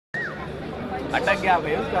अटक गया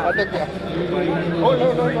भाई उसका। अटक गया। Hold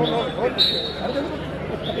hold hold hold hold.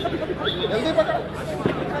 जल्दी पकड़।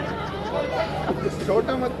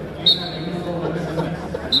 छोटा मत।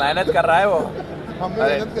 मेहनत कर रहा है वो। हम भी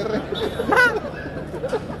मेहनत कर रहे हैं।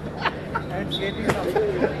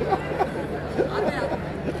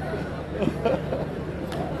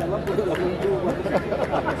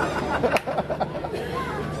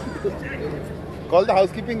 Call the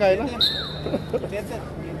housekeeping guy, na?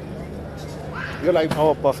 You're live.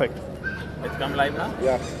 Oh, perfect. It's come live now?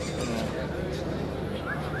 Yeah.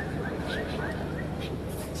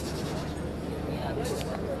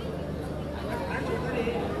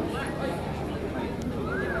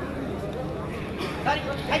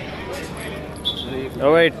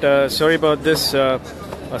 All right, sorry about this, a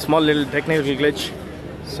small little technical glitch.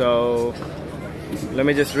 So let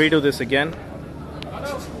me just redo this again.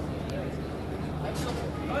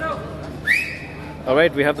 All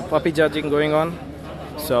right, we have the puppy judging going on.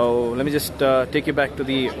 So let me just take you back to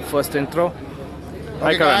the first intro.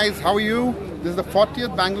 Okay, guys, how are you? This is the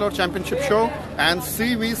 40th Bangalore Championship show, and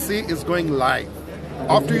CVC is going live.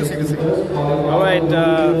 Off to you, CVC. All right,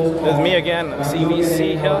 there's me again,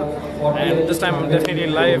 CVC here, and this time I'm definitely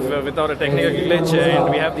live without a technical glitch. And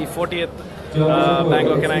we have the 40th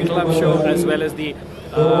Bangalore Canine Club show as well as the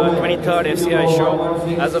 23rd FCI show.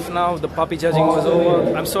 As of now, the puppy judging was over.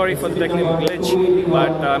 I'm sorry for the technical glitch,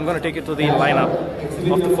 but I'm going to take you to the lineup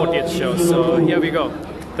of the 40th show. So here we go.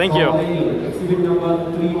 Thank you. Exhibit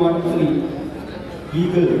number 313,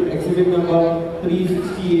 Eagle. Exhibit number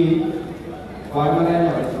 368,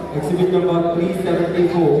 Weimaraner. Exhibit number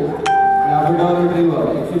 374, Labrador Retriever.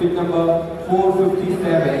 Exhibit number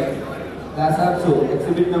 457, Lasapso.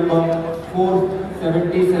 Exhibit number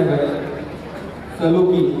 477,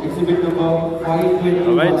 Saluki. Exhibit number 521.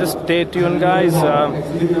 Alright, just stay tuned, guys.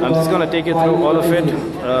 I'm just gonna take you through all of it.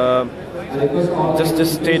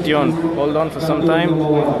 Just stay tuned. Hold on for some time.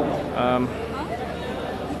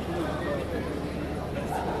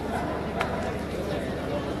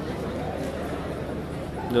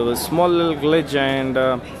 There was a small little glitch, and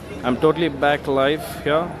I'm totally back live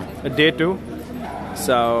here, day 2.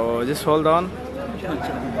 So just hold on.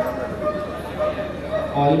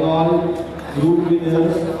 All in all, group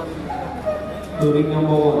winners to ring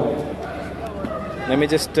number 1. Let me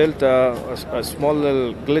just tilt a small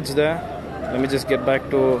little glitch there. Let me just get back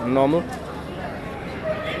to normal.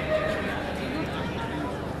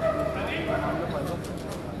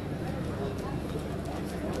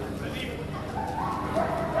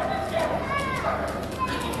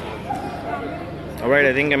 Alright,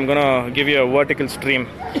 I think I'm gonna give you a vertical stream.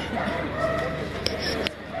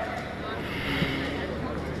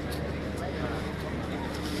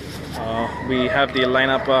 We have the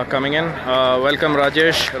lineup coming in. Welcome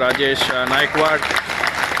Rajesh Naikwad.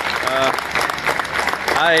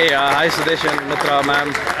 Hi Sudeshan Mitra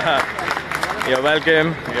ma'am. You're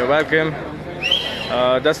welcome.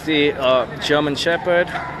 That's the German Shepherd,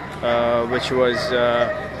 which was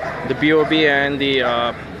the BOB and the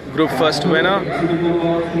group first winner.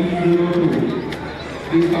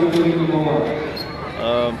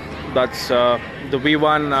 That's the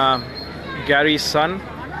V1 Gary's son,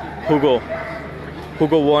 Hugo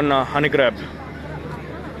won Honey Grab.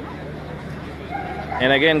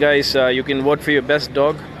 And again, guys, you can vote for your best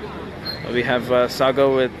dog. We have Saga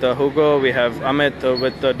with Hugo, we have Amit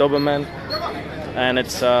with Doberman, and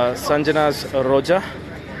it's Sanjana's Roja,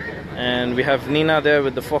 and we have Nina there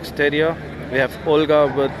with the Fox Terrier. We have Olga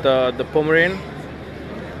with the Pomeranian,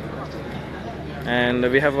 and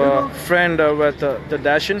we have a friend with the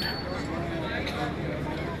Dachshund.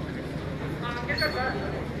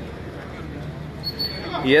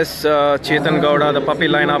 Yes, Chetan Gowda, the puppy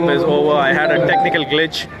lineup is over. I had a technical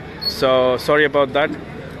glitch, so sorry about that.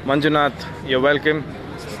 Manjunath, you're welcome.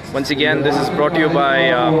 Once again, this is brought to you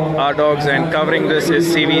by our dogs, and covering this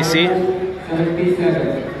is CVC.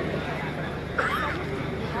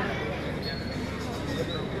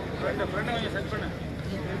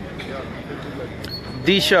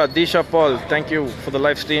 Disha Paul, thank you for the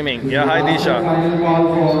live streaming. Yeah, hi Disha.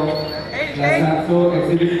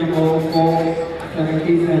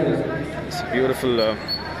 It's a beautiful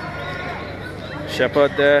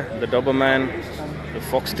Shepherd there, the Doberman, the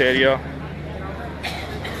Fox Terrier.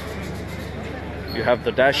 You have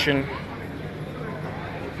the Dachshund.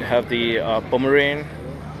 You have the Pomeranian.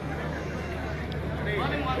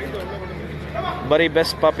 Very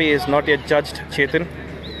best puppy is not yet judged, Chetan.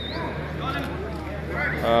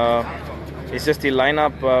 It's just the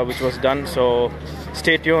lineup which was done, so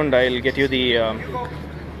stay tuned. I'll get you the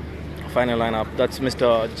final lineup. That's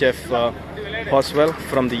Mr. Jeff Hoswell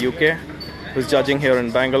from the UK, who's judging here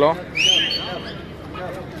in Bangalore.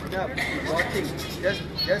 watching.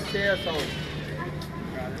 Just say a sound.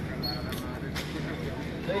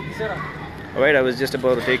 Alright, I was just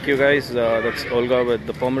about to take you guys. That's Olga with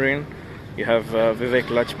the Pomeranian. You have Vivek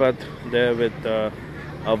Lachpat there with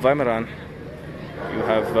Weimaraner. You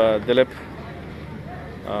have Dilip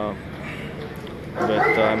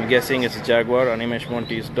with, I'm guessing it's a Jaguar, Animesh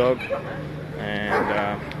Monty's dog.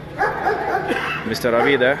 And Mr.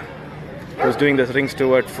 Ravi there, who's doing the ring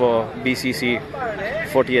steward for BCC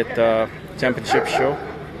 40th Championship show.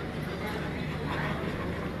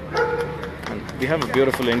 And we have a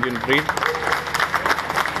beautiful Indian breed.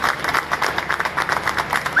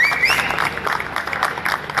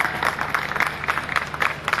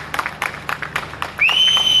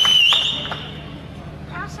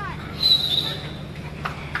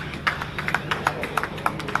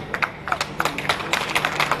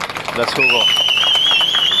 That's Hugo.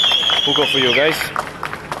 Hugo for you guys.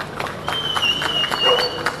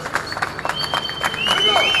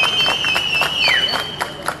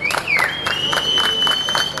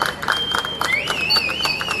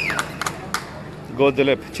 Go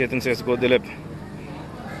Dilip. Chetan says go Dilip.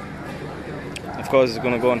 Of course, it's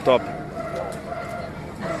going to go on top.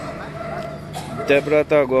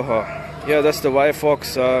 Debrata Goha. Yeah, that's the Y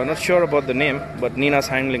Fox. Not sure about the name, but Nina's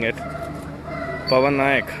handling it. Pavan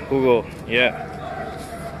Naik, Hugo, yeah.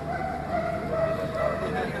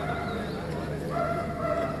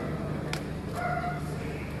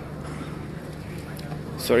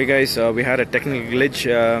 Sorry guys, we had a technical glitch.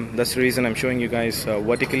 That's the reason I'm showing you guys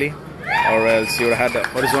vertically, or else you would have had a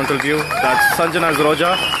horizontal view. That's Sanjana's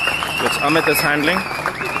Roja, which Amit is handling.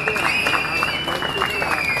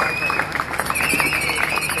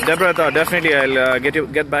 Deborah, definitely I'll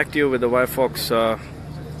get back to you with the Y Fox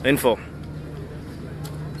info.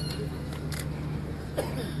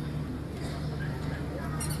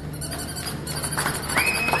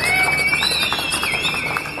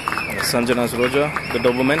 Sanjana's Roja, the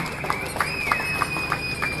Doberman.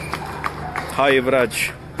 Hi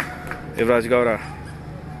Yuvraj Gaura.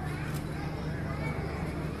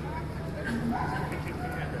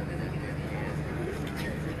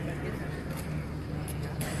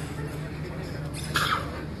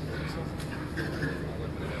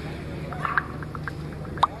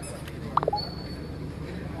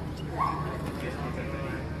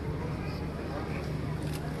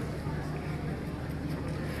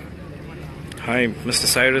 Hi, Mr.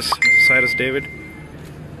 Cyrus David.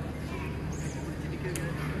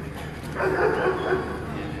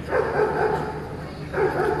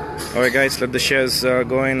 Alright guys, let the shares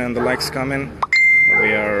go in and the likes come in.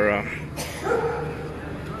 We are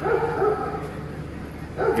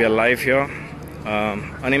live here.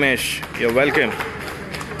 Animesh, you're welcome.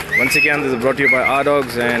 Once again, this is brought to you by our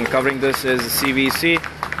dogs, and covering this is CVC.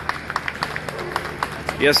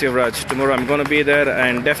 Yes, Yuvraj, tomorrow I'm going to be there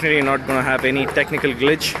and definitely not going to have any technical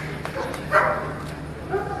glitch.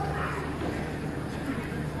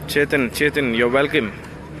 Chetan, you're welcome.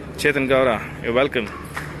 Chetan Gaura, you're welcome.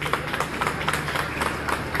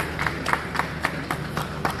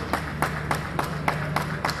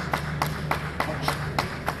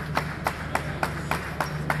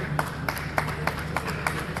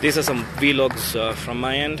 These are some vlogs from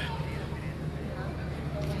my end.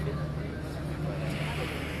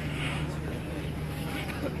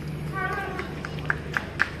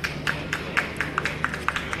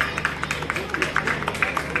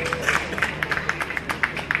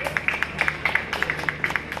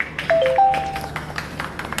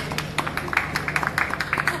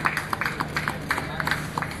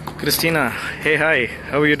 Christina, hey, hi,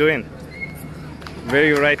 how are you doing? Where are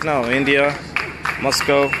you right now? India,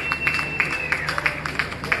 Moscow.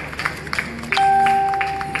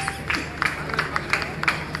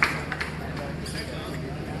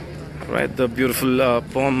 Right, the beautiful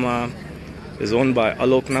poem is owned by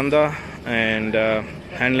Alok Nanda, and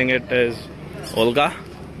handling it is Olga.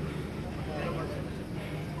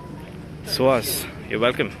 Suhas, you're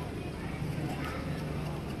welcome.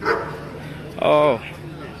 Oh,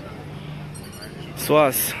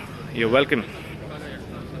 Suhas, you're welcome.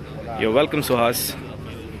 You're welcome, Suhas.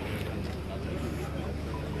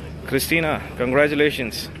 Christina,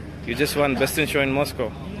 congratulations. You just won Best in Show in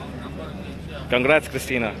Moscow. Congrats,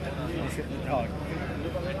 Christina.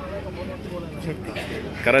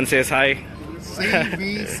 Karan says hi.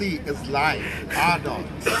 CVC is live. Our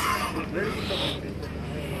dogs.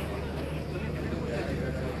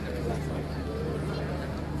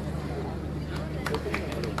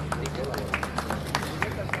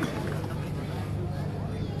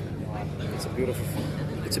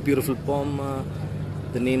 It's a beautiful poem.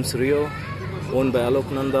 The name's Rio, owned by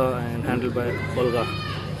Alok Nanda and handled by Olga.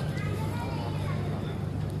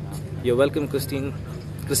 You're welcome, Christine.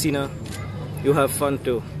 Christina, you have fun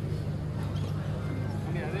too.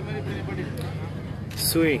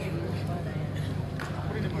 Sue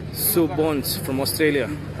Bones from Australia.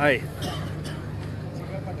 Hi.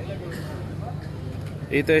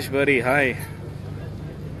 Hitesh Bari. Hi.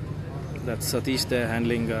 That's Satish there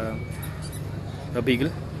handling a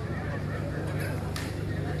beagle.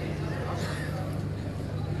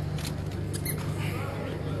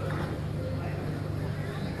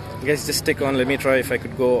 Guys, just stick on. Let me try if I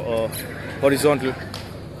could go horizontal.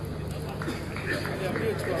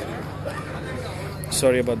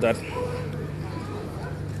 Sorry about that.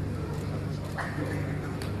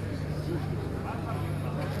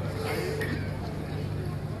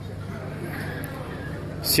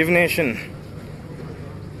 Shiv Nation.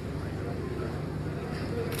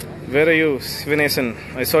 Where are you, Shiv Nation?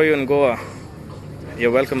 I saw you in Goa.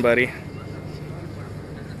 You're welcome, Barry.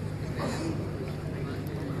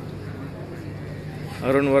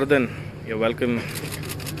 Arun Vardhan, you're welcome.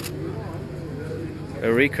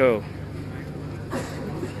 Rico.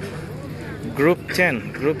 Group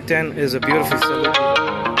 10. Group 10 is a beautiful salute.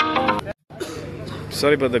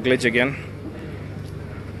 Sorry about the glitch again.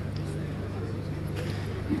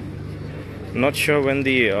 Not sure when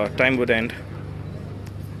the time would end.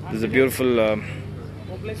 There's a beautiful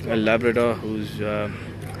Labrador who's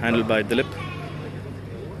handled by Dilip.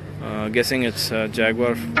 Guessing it's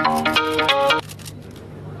Jaguar.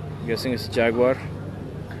 Guessing it's Jaguar.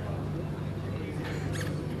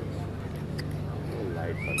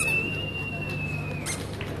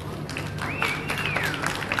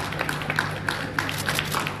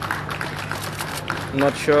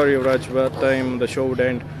 Not sure, Yuvraj, what time the show would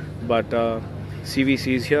end, but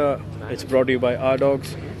CVC is here. It's brought to you by our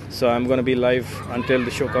dogs, so I'm going to be live until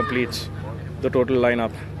the show completes the total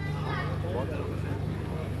lineup.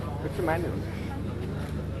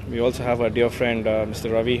 We also have our dear friend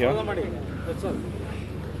Mr. Ravi here.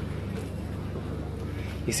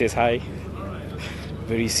 He says hi.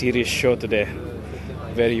 Very serious show today.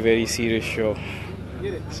 Very serious show.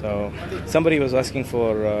 So somebody was asking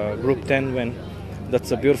for Group 10 win.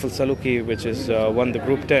 That's a beautiful Saluki which is won the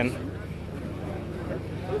Group 10.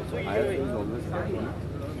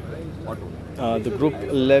 The Group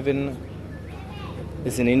 11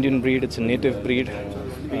 is an Indian breed. It's a native breed.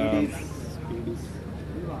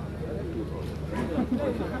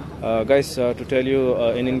 Guys, to tell you,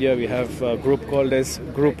 in India we have a group called as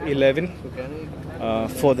Group 11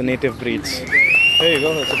 for the native breeds. There you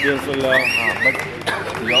go. It's a beautiful. But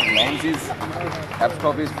your lens is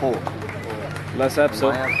f-stop is 4. Last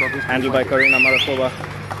episode, handled by Karina Marakova.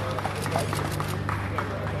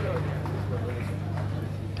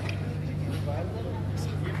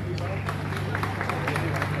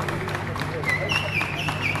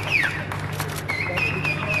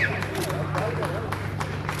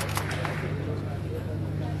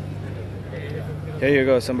 Here you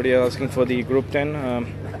go. Somebody asking for the Group 10.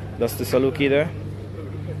 That's the Saluki there.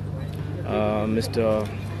 Mr.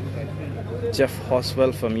 Jeff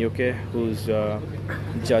Hoswell from UK, who's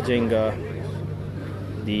judging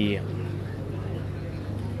the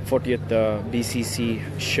 40th BCC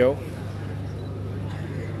show.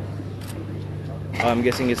 I'm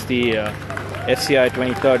guessing it's the FCI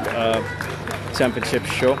 23rd championship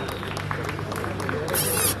show.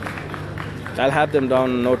 I'll have them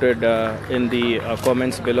down noted in the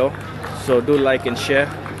comments below, so do like and share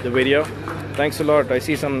the video. Thanks a lot. I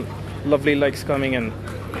see some lovely likes coming in.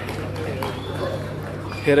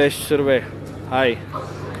 Hiresh Surve, hi,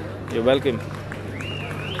 you're welcome.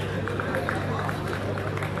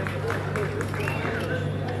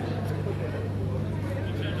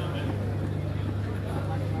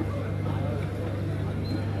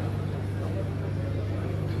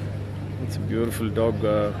 It's a beautiful dog,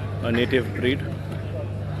 a native breed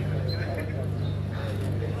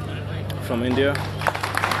from India.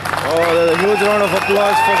 Oh, there's a huge round of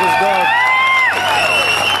applause for this dog.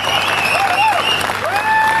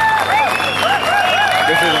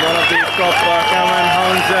 This is one of the top Canine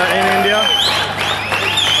hounds in India.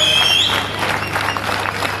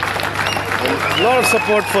 A lot of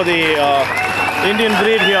support for the Indian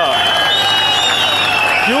breed here.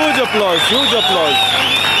 Huge applause, huge applause.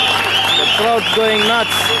 The crowd's going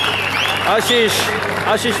nuts.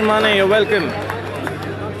 Ashish Mane, you're welcome.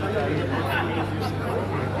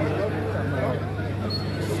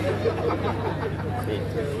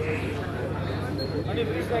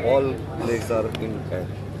 All legs are in air.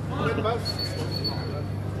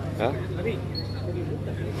 Huh?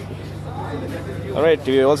 Alright,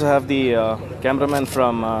 we also have the cameraman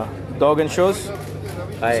from Dog and Shows.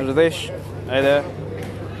 Hi. Mr. Ridesh. Hi there.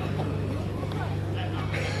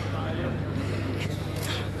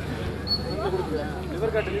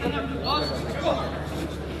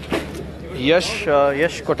 Yash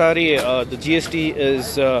Kotari, the GST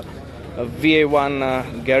is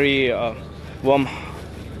VA1 Gary Worm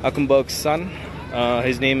Ackenberg's son.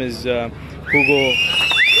 His name is Hugo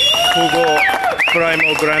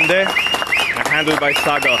Primo Grande, and handled by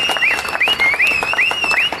Saga.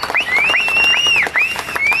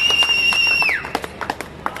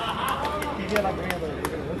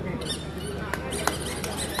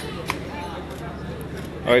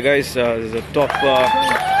 Alright guys, this is the top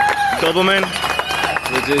Doberman,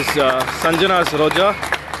 which is Sanjana's Roja,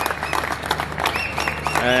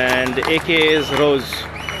 and AK is Rose.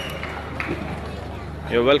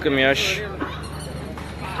 You're welcome, Yash.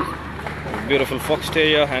 Beautiful fox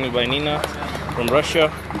terrier handled by Nina from Russia.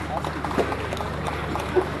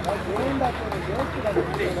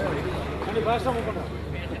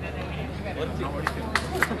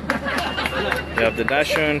 We have the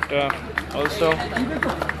Dachshund also.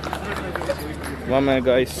 One minute,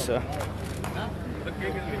 guys.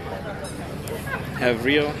 Have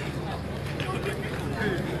Rio.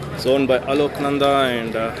 It's owned by Alok Nanda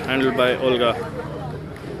and handled by Olga.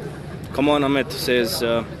 Come on, Amit, says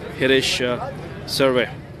Hirish Survey.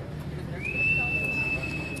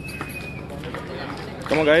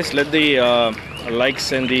 Come on, guys, let the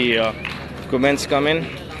likes and the comments come in.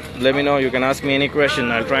 Let me know. You can ask me any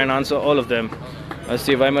question. I'll try and answer all of them.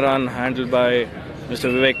 Steve Weimaran, handled by Mr.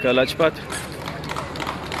 Vivek Lajpat.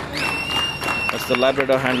 That's the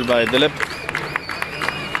Labrador, handled by Dilip.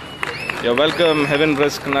 You're welcome, Heaven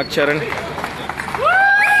Brisk Nakcharan.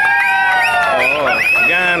 Oh,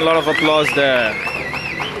 again, a lot of applause there.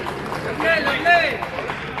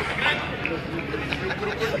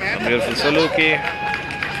 Beautiful Saluki.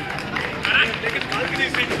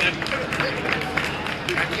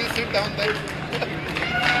 Sit down there.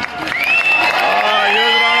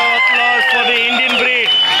 Huge round of applause for the Indian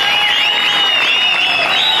breed.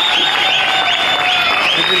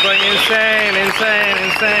 This is going insane.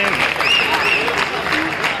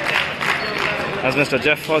 That's Mr.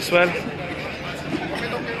 Jeff Oswell.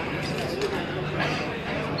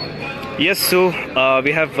 Yes, Sue,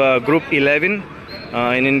 we have Group 11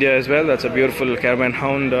 in India as well. That's a beautiful caravan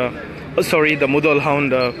hound. The Mudal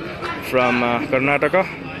hound from Karnataka.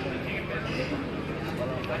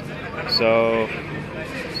 So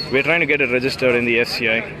we're trying to get it registered in the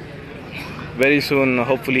FCI. Very soon,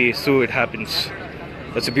 hopefully, Sue, it happens.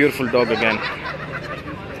 That's a beautiful dog again.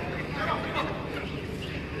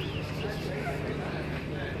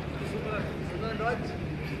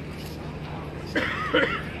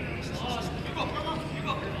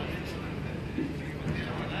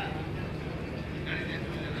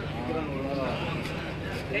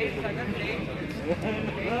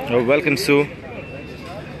 Oh, welcome, Sue.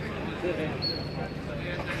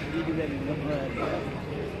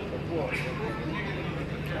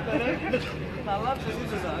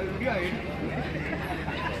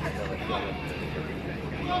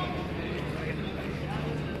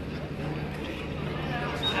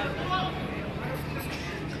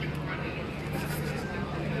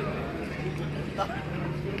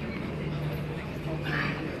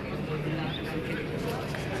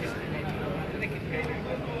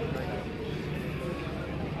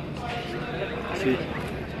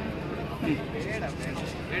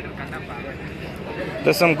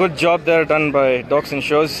 There's some good job there done by Dogs and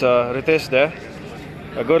Shows. Ritesh there.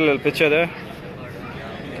 A good little picture there.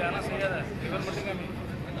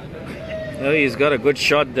 Oh, he's got a good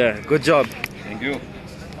shot there. Good job. Thank you.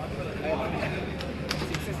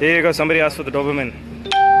 Here you go. Somebody asked for the Doberman.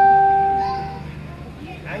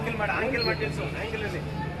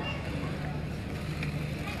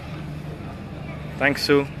 Thanks,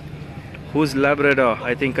 Sue. Who's Labrador?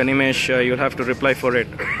 I think Animesh, you'll have to reply for it.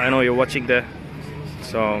 I know you're watching there.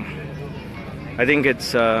 So, I think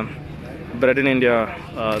it's bred in India.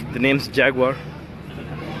 The name's Jaguar,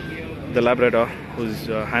 the Labrador, who's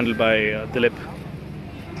handled by Dilip.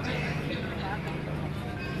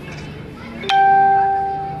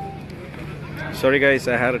 Sorry guys,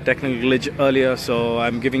 I had a technical glitch earlier, so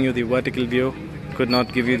I'm giving you the vertical view. Could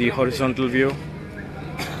not give you the horizontal view.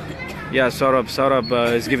 Yeah, Saurabh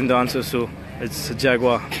is giving the answer, so it's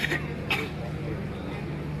Jaguar.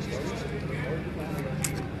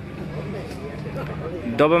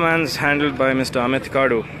 Doberman's handled by Mr. Amit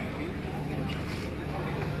Kadu.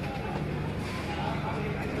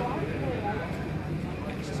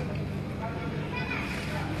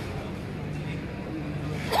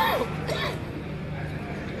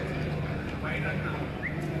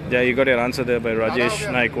 Yeah, you got your answer there by Rajesh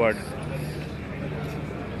Naikwad.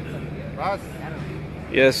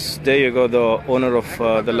 Yes, there you go. The owner of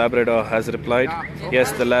the Labrador has replied.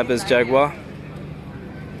 Yes, the lab is Jaguar.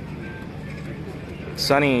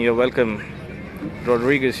 Sunny, you're welcome.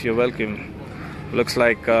 Rodriguez, you're welcome. Looks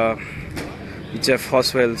like Jeff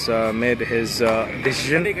Hoswell's made his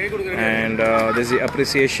decision, and there's the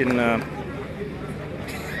appreciation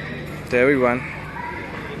to everyone.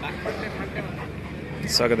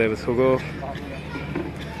 Saga there with Hugo.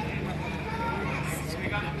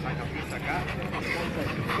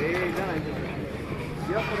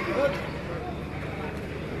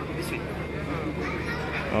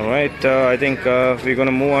 Alright, I think we're going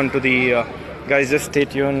to move on to the guys, just stay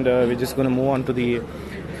tuned. We're just going to move on to the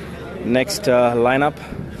next lineup.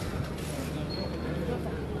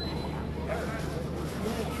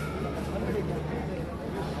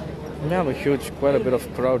 We have a huge, quite a bit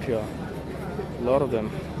of crowd here. A lot of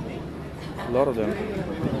them. A lot of them.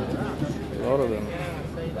 A lot of them.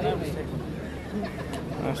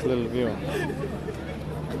 Nice little view.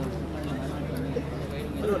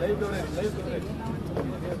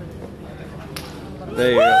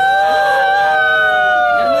 There you go.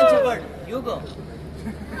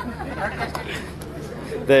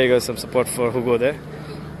 There you go, some support for Hugo there.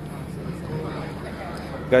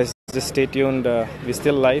 Guys, just stay tuned. We're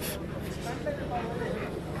still live.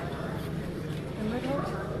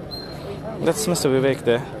 That's Mr. Vivek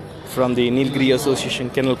there from the Nilgiri Association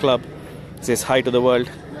Kennel Club. Says hi to the world.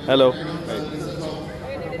 Hello.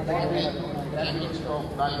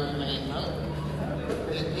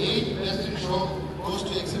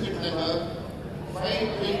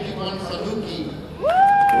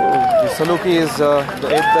 The Saluki is the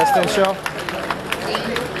 8th best in show.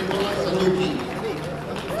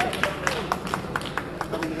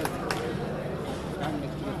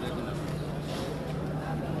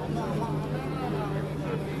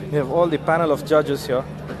 We have all the panel of judges here,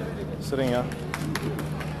 sitting here.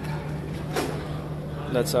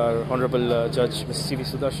 That's our Honorable Judge, Mr. C.V.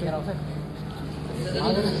 Sudarshan.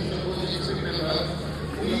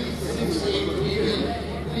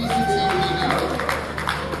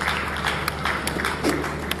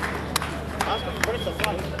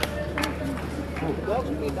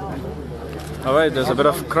 Alright, there's a bit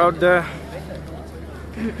of crowd there.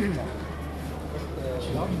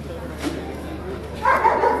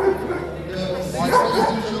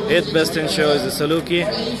 Eighth best in show is the Saluki.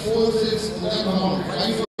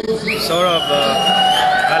 Saurabh,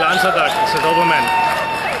 I'll answer that. It's a Doberman.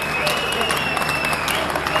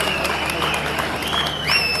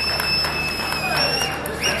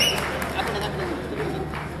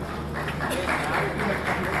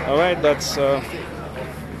 Alright, that's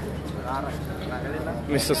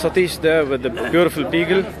Mr. Satish there with the beautiful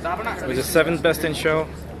beagle, which is 7th best in show.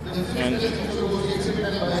 And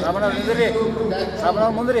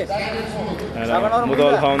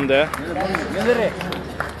Mudal Hound there,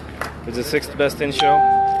 which is 6th best in show.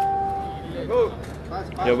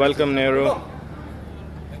 You're welcome, Nehru.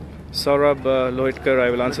 Saurabh Lohitkar, I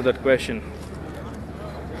will answer that question.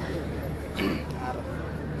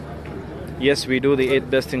 Yes, we do the 8th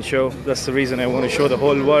best in show. That's the reason I want to show the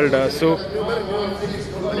whole world.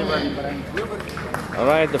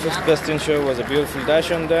 Alright, the 5th best in show was a beautiful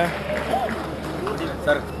Dachshund there.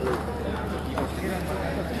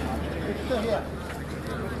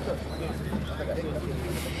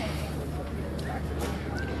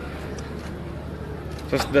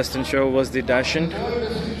 First best in show was the Dachshund,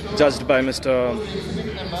 judged by Mr.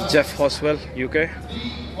 Jeff Hoswell, UK.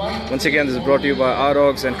 Once again, this is brought to you by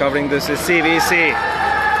ROGS, and covering this is CVC.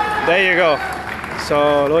 There you go.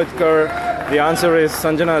 So, Lohitkar, the answer is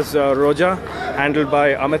Sanjana's Roja, handled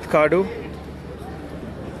by Amit Kadu.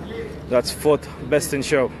 That's 4th best in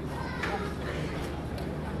show.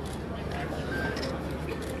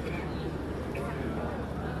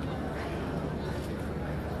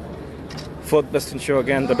 Fourth best in show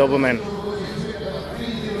again, the Doberman.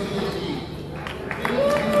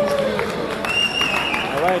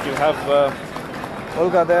 Alright, you have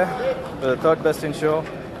Olga there, the 3rd best in show,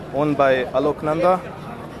 owned by Alok Nanda.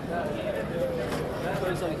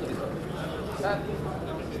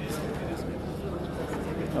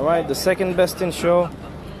 Alright, the 2nd best in show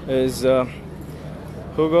is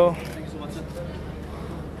Hugo.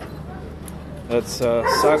 That's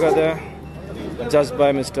Saga there, judged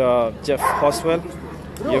by Mr. Jeff Hoswell,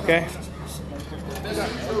 UK.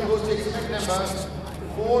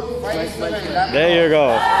 There you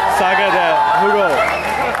go, Saga there, Hugo.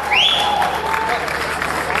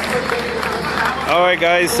 Alright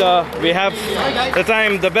guys, we have the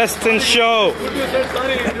time, the best in show.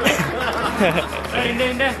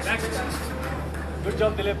 Good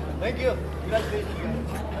job, Dilip. Thank you.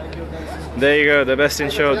 There you go, the best in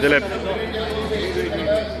show, Dilip.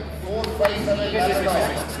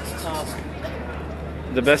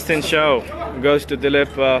 The best in show goes to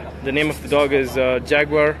Dilip. The name of the dog is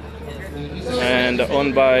Jaguar and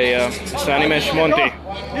owned by Mr. Animesh Monty,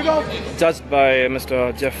 judged by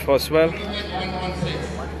Mr. Jeff Oswell.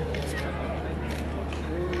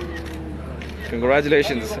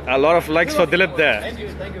 Congratulations. A lot of likes for Dilip there.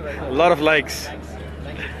 A lot of likes.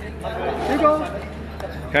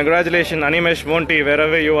 Congratulations, Animesh Monty,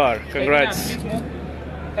 wherever you are. Congrats.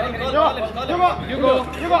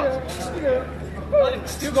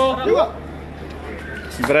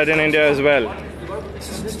 Bred in India as well.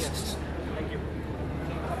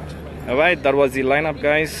 Alright, that was the lineup,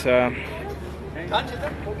 guys.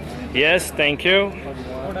 Yes, thank you.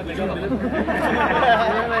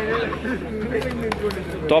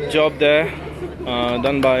 Top job there,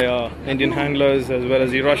 done by Indian handlers as well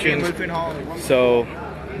as the Russians. So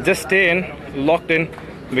just stay in, locked in,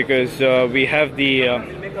 because we have the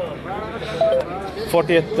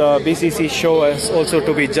 40th BCC show as also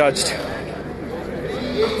to be judged.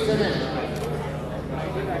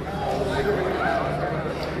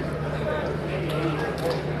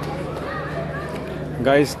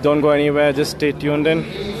 Guys, don't go anywhere, just stay tuned in.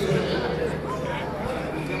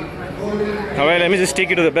 Alright, let me just take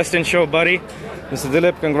you to the best in show, buddy. Mr.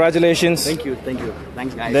 Dilip, congratulations. Thank you.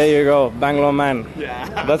 Thanks, guys. There you go, Bangalore man.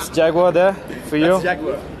 Yeah. That's Jaguar there for you. That's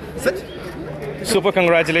Jaguar. Sit. Super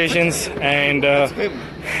congratulations. And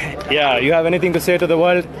yeah, you have anything to say to the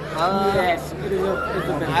world? Yes.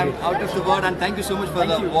 I'm out of the word, and thank you so much for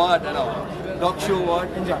the award, dog show award.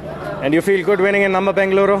 Enjoy. And you feel good winning in Number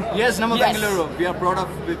Bangalore? Yes, Number Bangalore. We are proud of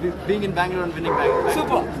being in Bangalore and winning Bangalore.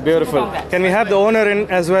 Super. Beautiful. Can we have the owner in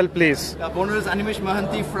as well, please? The owner is Animesh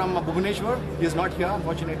Mohanty from Bhubaneswar. He is not here,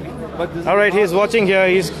 unfortunately. But this Alright, he's watching here,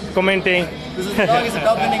 he's commenting. This is a dog. He's a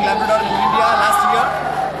dog winning Labrador in India last year.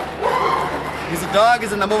 He's a dog.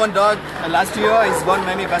 He's a #1 dog. Last year, he's won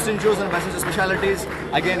many best in shows and best in specialities.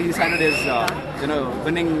 Again, he started his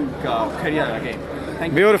winning career again.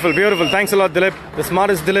 Thank you. Beautiful, beautiful. Thanks a lot, Dilip. The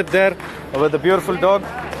smartest Dilip there with the beautiful dog,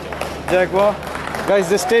 Jaguar. Guys,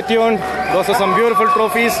 just stay tuned. Those are some beautiful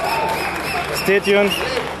trophies. Stay tuned.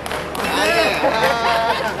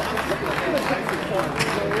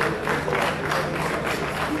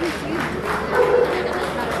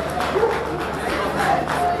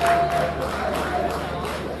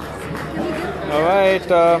 All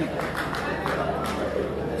right.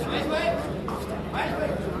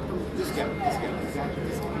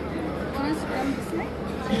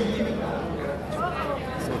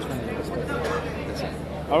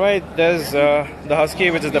 All right, there's the Husky,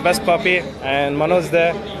 which is the best puppy, and Manoj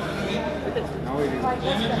there.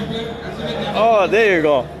 Oh, there you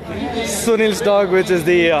go. Sunil's dog, which is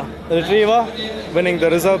the Retriever, winning the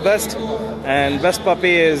reserve best. And best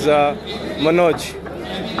puppy is Manoj,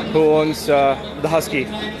 who owns the Husky.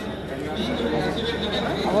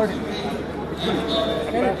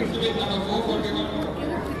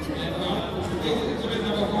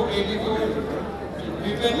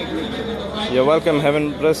 You're welcome,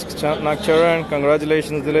 Heaven Brisk Nakcharan.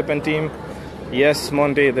 Congratulations, Dilip and team. Yes,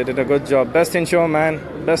 Monty, they did a good job. Best in show, man.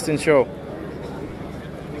 Best in show.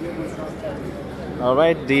 All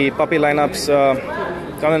right, the puppy lineups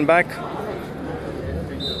coming back.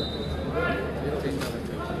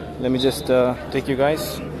 Let me just take you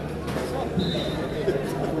guys.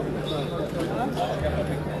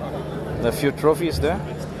 A few trophies there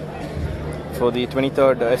for the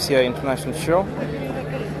 23rd FCI International Show.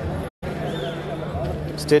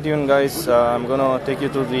 Stay tuned, guys. I'm gonna take you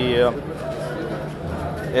to the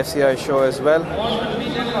FCI show as well.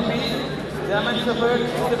 German Shepherd,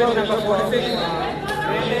 exhibit number 46.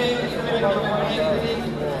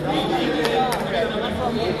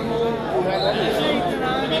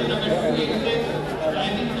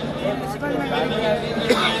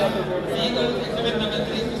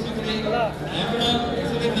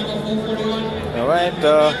 All right.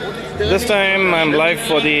 This time I'm live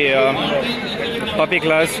for the puppy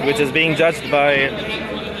class, which is being judged by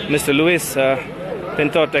Mr. Luis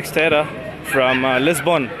Pinto Texteira from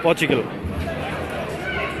Lisbon, Portugal.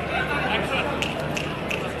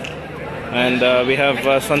 And we have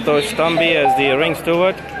Santosh Tambi as the ring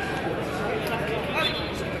steward.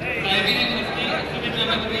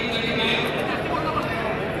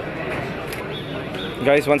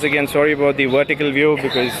 Guys, once again, sorry about the vertical view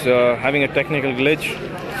because having a technical glitch.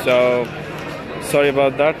 So, sorry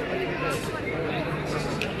about that.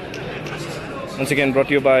 Once again, brought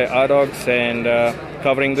to you by our dogs, and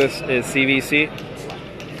covering this is CVC.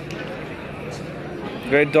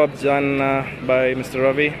 Great job done by Mr.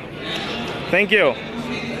 Ravi. Thank you.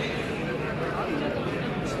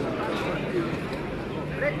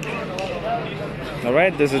 All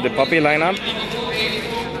right, this is the puppy lineup.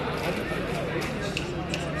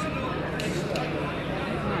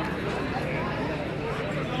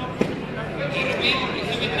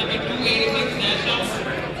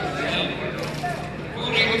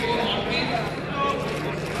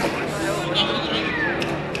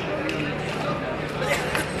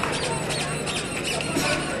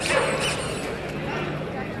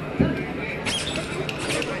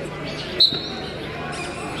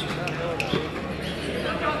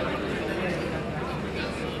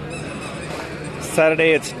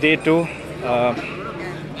 Saturday, it's day 2,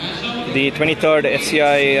 the 23rd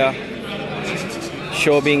FCI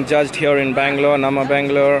show being judged here in Bangalore, Nama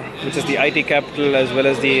Bangalore, which is the IT capital as well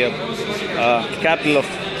as the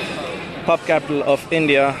pub capital of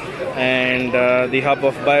India, and the hub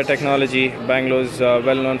of biotechnology. Bangalore is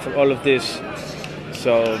well known for all of this.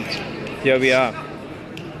 So here we are.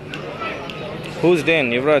 Who's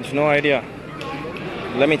Dane? Yuvraj? No idea.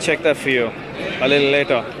 Let me check that for you a little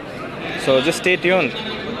later. So just stay tuned.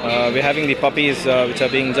 We're having the puppies which are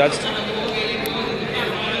being judged.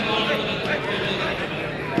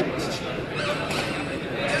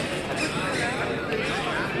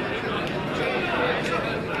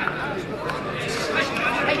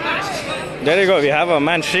 There you go. We have a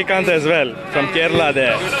man, Shrikant, as well from Kerala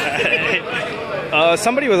there.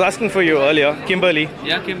 Somebody was asking for you earlier, Kimberly.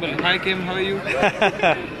 Yeah, Kimberly. Hi, Kim. How are you?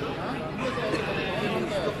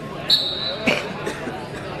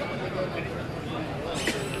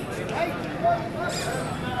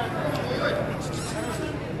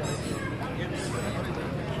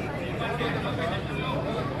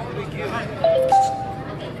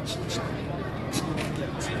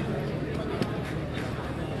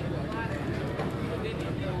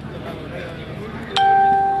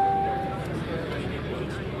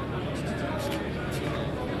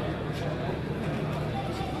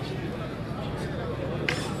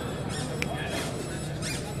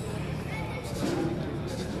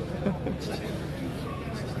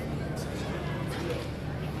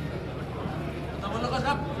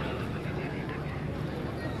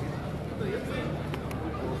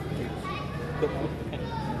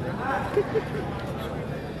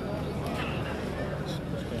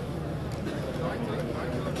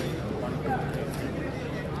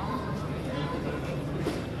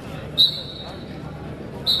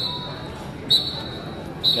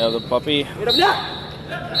 Yeah, the puppy.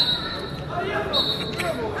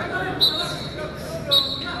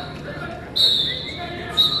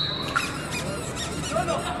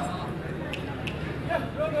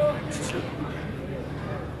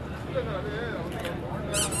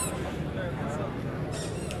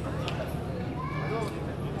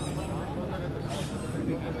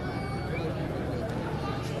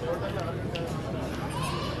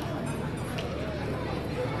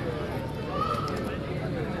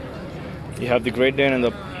 You have the Great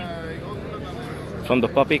Dane from the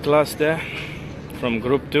puppy class there, from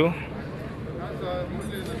group 2.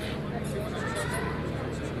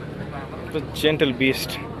 The gentle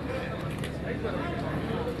beast.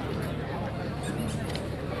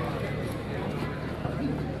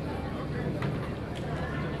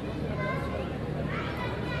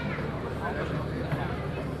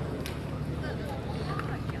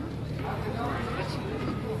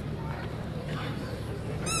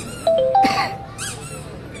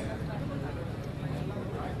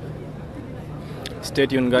 Stay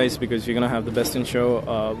tuned, guys, because we're gonna have the best in show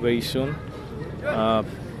very soon,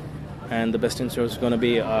 and the best in show is gonna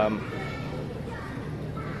be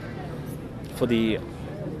for the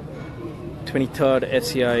 23rd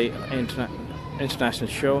FCI international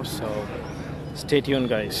show. So stay tuned,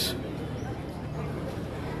 guys.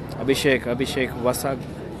 Abhishek Vasag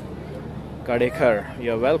Kadekar,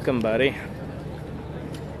 you're welcome, buddy.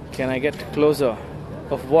 Can I get closer?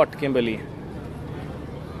 Of what, Kimberly?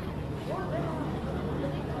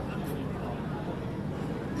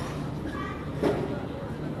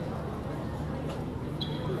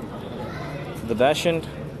 The Dachshund,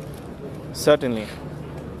 certainly,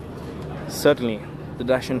 the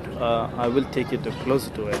Dachshund, I will take you closer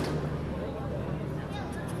to it.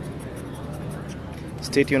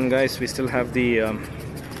 Stay tuned, guys, we still have the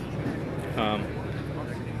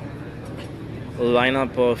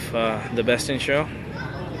lineup of the best in show.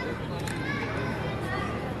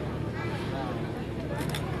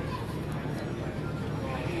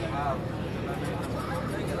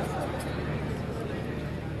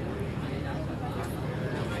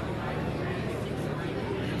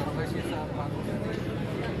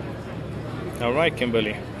 All right,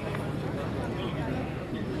 Kimberly.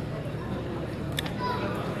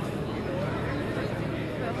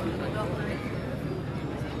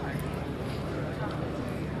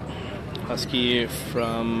 Husky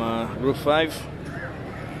from Group 5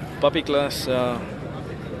 puppy class.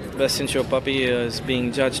 Best in show puppy is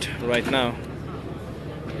being judged right now.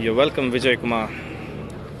 You're welcome, Vijay Kumar.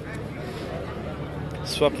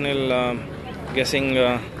 Swapnil, guessing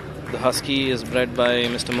the Husky is bred by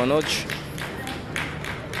Mr. Manoj.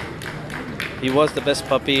 He was the best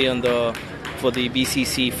puppy for the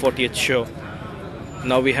BCC 40th show.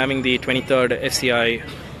 Now we're having the 23rd FCI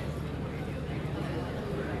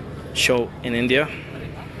show in India.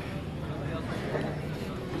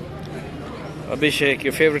 Abhishek,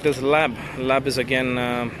 your favorite is Lab. Lab is again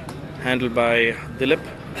handled by Dilip.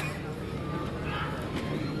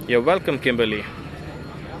 You're welcome, Kimberly.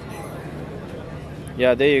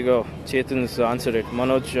 Yeah, there you go. Chetan's answered it.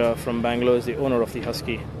 Manoj from Bangalore is the owner of the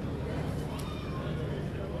Husky.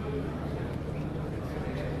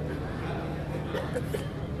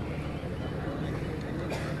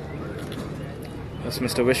 That's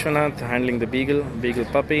Mr. Vishwanath handling the Beagle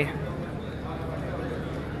puppy.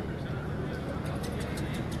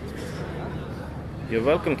 You're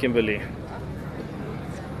welcome, Kimberly.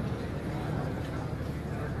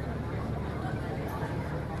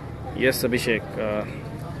 Yes, Abhishek.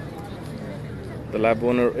 The lab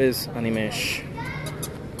owner is Animesh.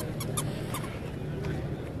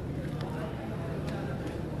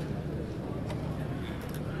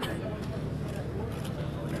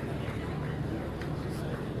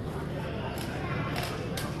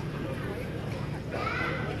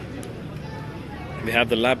 We have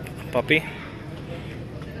the lab puppy,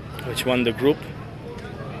 which won the group.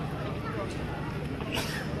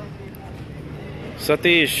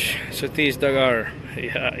 Satish Dagar,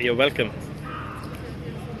 yeah, you're welcome.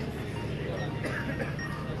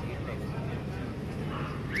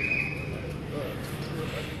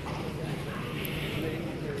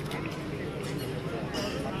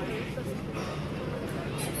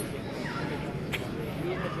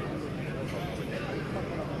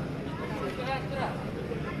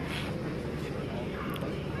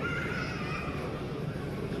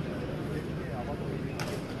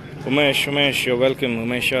 Umesh, you're welcome.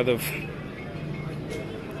 Umesh Yadav.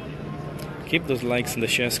 Keep those likes and the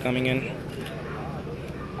shares coming in.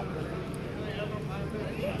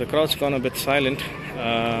 The crowd's gone a bit silent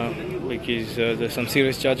because there's some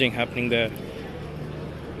serious judging happening there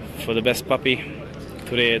for the best puppy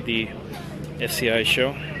today at the FCI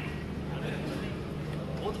show.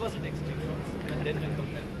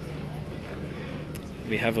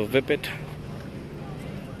 We have a Whippet.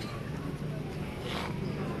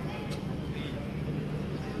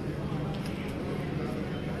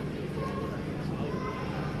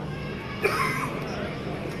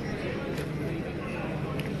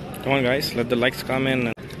 Come on guys, let the likes come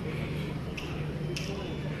in.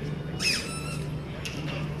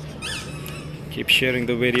 Keep sharing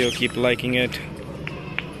the video, keep liking it,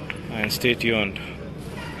 and stay tuned.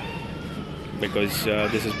 Because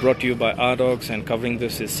this is brought to you by our dogs, and covering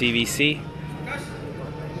this is CVC.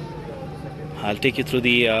 I'll take you through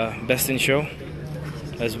the best in show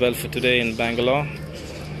as well for today in Bangalore.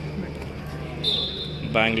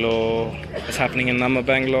 Bangalore is happening in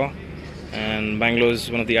Bangalore. And Bangalore is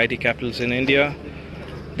one of the IT capitals in India,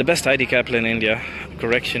 the best IT capital in India,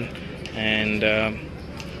 correction, and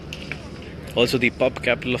also the pub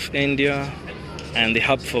capital of India and the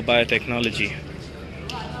hub for biotechnology.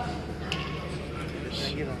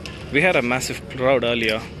 We had a massive crowd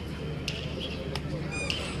earlier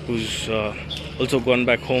who's also gone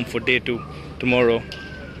back home for day 2 tomorrow,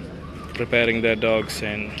 preparing their dogs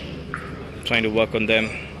and trying to work on them.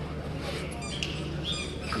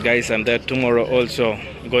 Guys, I'm there tomorrow also,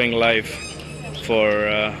 going live for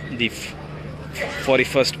the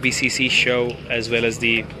 41st BCC show as well as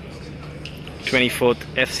the 24th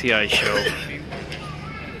FCI show.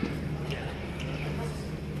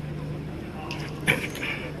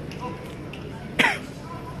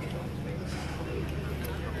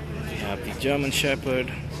 We have the German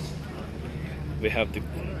Shepherd, we have the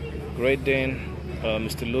Great Dane,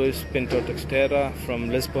 Mr. Luis Pinto Textera from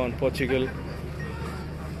Lisbon, Portugal.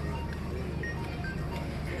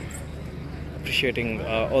 Appreciating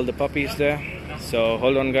all the puppies there. So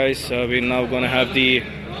hold on guys, we're now going to have the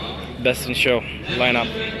best in show lineup.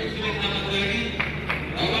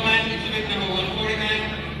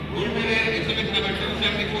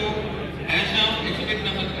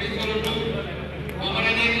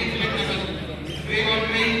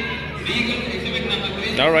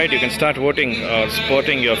 Alright, you can start voting or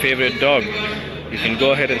supporting your favorite dog you can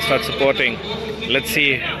go ahead and start supporting. Let's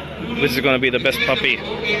see which is going to be the best puppy.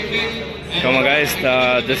 Come on guys,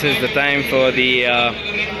 this is the time for the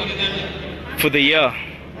year.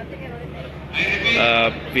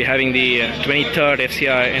 We're having the 23rd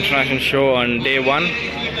FCI International Show on day 1.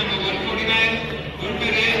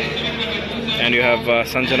 And you have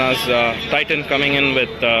Sanjana's Titan coming in with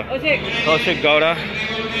Kaushik Gowda.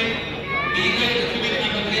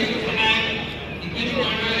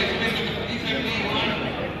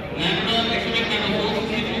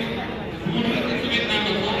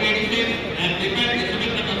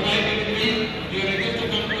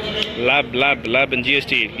 Lab and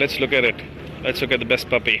GST. Let's look at it. Let's look at the best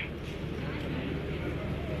puppy.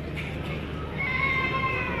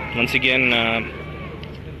 Once again,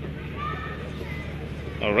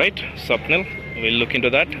 alright, Swapnil, we'll look into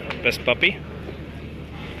that. Best puppy.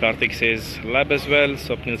 Karthik says lab as well.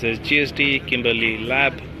 Swapnil says GST. Kimberly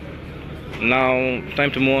lab. Now,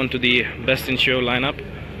 time to move on to the best in show lineup.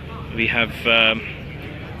 We have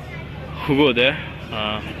Hugo there.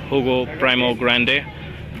 Hugo Primo Grande.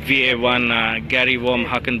 VA1 Gary Worm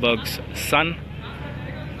Hackenberg's son,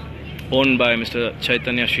 owned by Mr.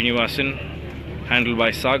 Chaitanya Srinivasan, handled by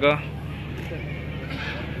Saga.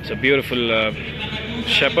 It's a beautiful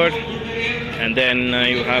shepherd. And then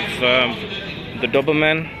you have the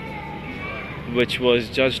Doberman, which was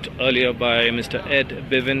judged earlier by Mr. Ed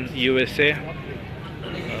Bivin, USA.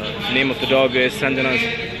 The name of the dog is Sanjana's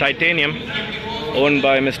Titanium, owned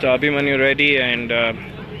by Mr. Abhimanyu Reddy and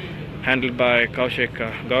handled by Kaushik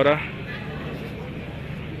Gowda.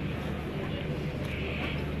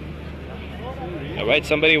 Alright,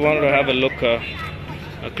 somebody wanted to have a look, a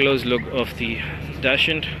close look of the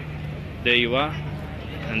Dachshund. There you are.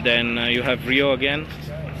 And then you have Rio again,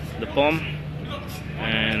 the Pom,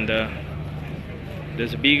 and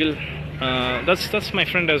there's a Beagle. That's my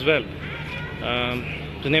friend as well.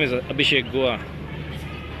 His name is Abhishek Goa.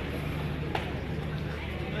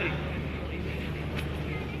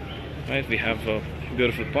 Right, we have a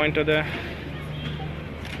beautiful pointer there,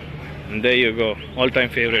 and there you go, all-time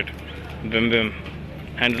favorite, Bim Bim,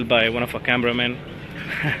 handled by one of our cameramen.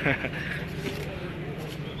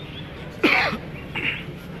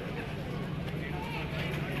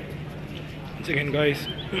 Once again, guys,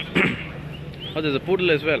 oh, there's a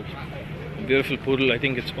poodle as well, a beautiful poodle. I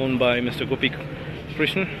think it's owned by Mr. Gopi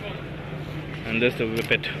Krishnan, and there's the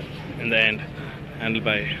whippet in the end, handled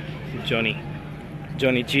by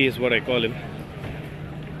Johnny G is what I call him.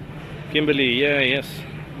 Kimberly, yeah, yes,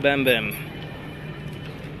 Bam Bam.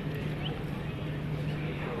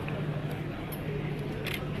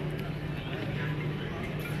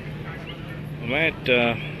 Alright,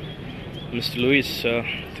 Mr. Luis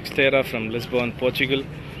Teixeira from Lisbon, Portugal,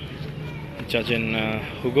 judging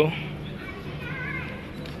Hugo.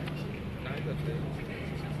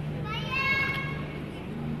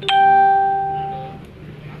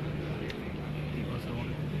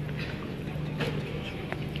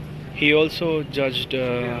 He also judged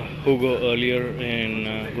Hugo earlier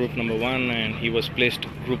in group number 1, and he was placed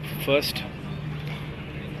group first.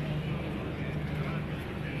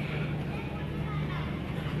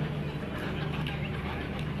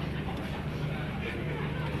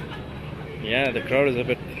 Yeah, the crowd is a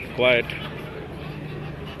bit quiet.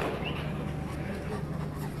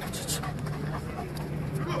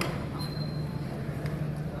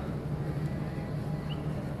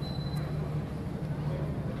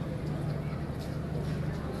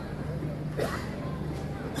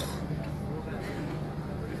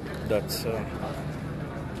 That's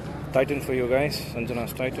Titan for you guys,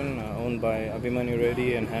 Sanjana's Titan, owned by Abhimanyu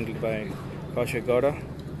Reddy and handled by Kaushik Gowda.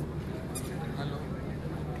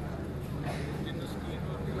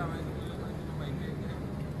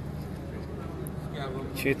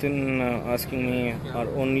 Chetan asking me, are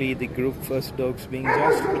only the group first dogs being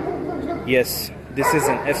judged? Yes, this is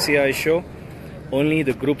an FCI show. Only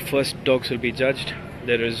the group first dogs will be judged.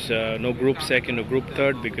 There is no group second or group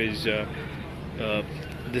third, because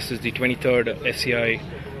this is the 23rd FCI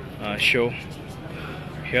show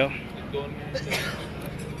here,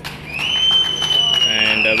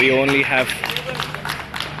 and we only have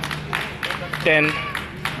 10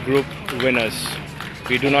 group winners.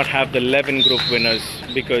 We do not have the 11 group winners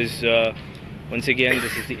because once again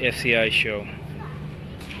this is the FCI show.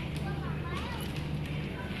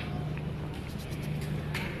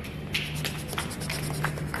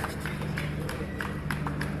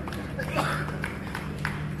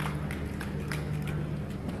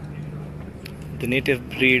 The native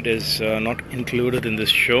breed is not included in this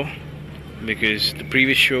show because the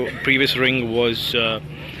previous ring was the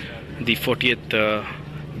 40th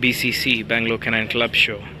BCC Bangalore Canine Club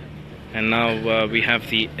show. And now we have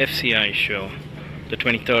the FCI show, the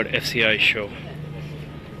 23rd FCI show.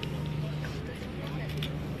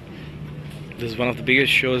 This is one of the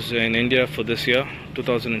biggest shows in India for this year,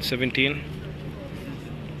 2017.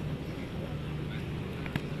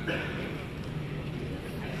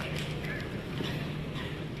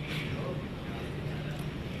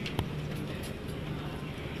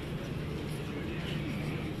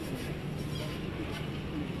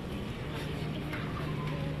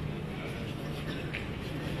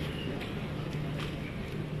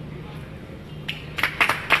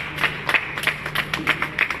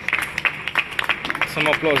 Some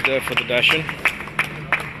applause there for the Dashin.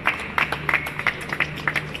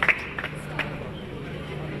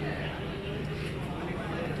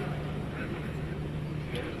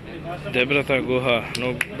 Debrata Guha,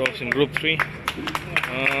 no dogs in group 3.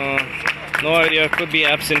 No idea, could be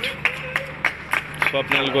absent.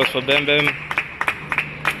 Swapnil goes for Bem Bem.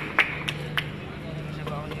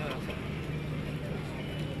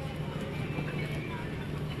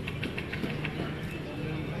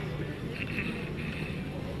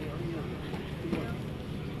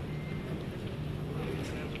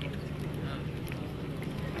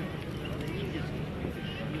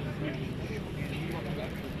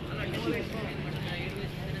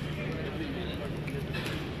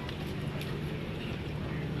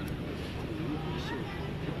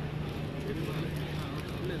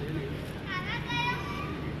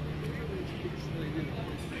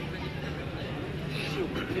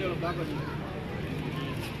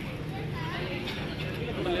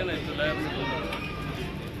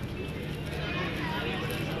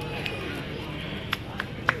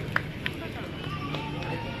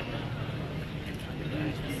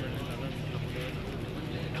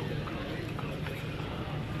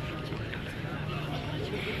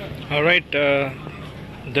 Alright,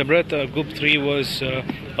 Debrata Group 3 was a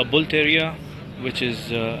Bull Terrier which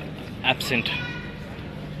is absent,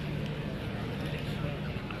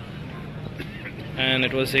 and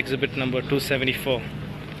it was exhibit number 274.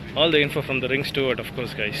 All the info from the ring steward, of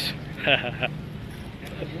course, guys.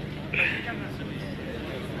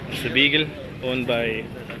 It's the Beagle owned by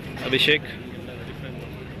Abhishek.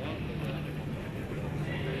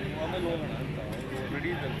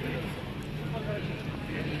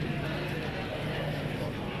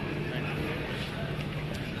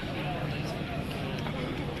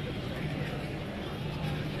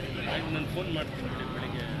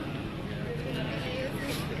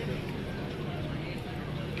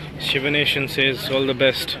 Shivanation says all the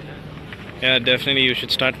best. Yeah, definitely you should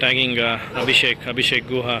start tagging Abhishek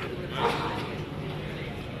Guha.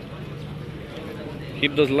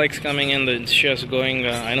 Keep those likes coming in, the shares going.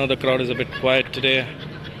 I know the crowd is a bit quiet today,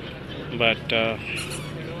 but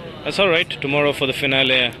that's alright. Tomorrow for the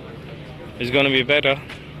finale is going to be better.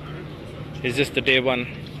 It's just the day one.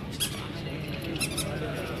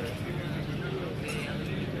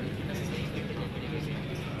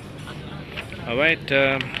 Alright,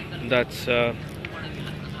 that's the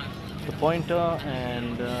pointer,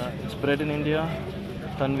 and it's bred in India.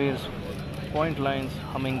 Tanvir's Point Lines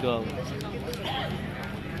Humming Girl,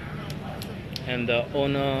 and the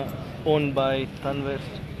owner owned by Tanvir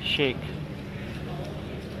Sheikh.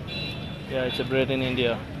 Yeah, it's a bred in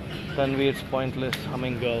India. Tanvir's Pointless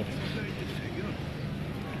Humming Girl.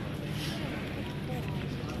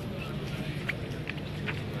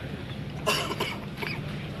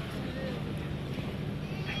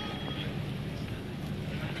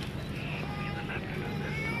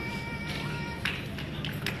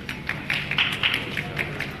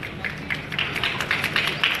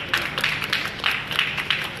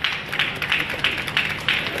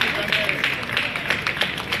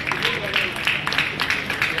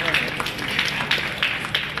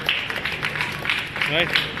 Right,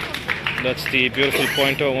 that's the beautiful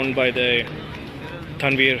pointer owned by the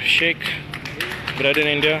Tanvir Sheikh, bred in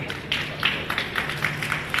India.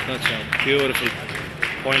 That's a beautiful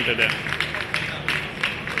pointer there.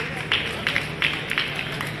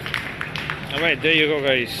 Alright, there you go,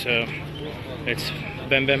 guys. It's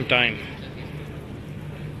Bem Bem time.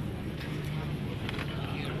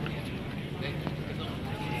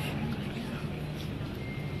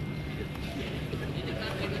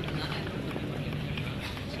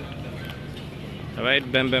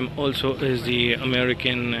 Alright, Bem Bem also is the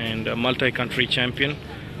American and multi-country champion,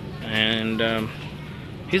 and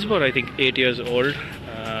he's about, I think, 8 years old,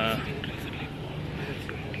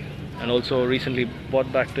 and also recently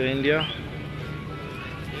bought back to India.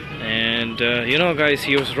 And you know, guys,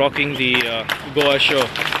 he was rocking the Goa show.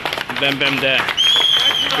 Bem Bem there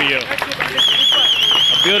for you.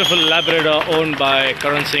 A beautiful Labrador owned by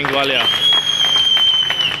Karan Singh Walia.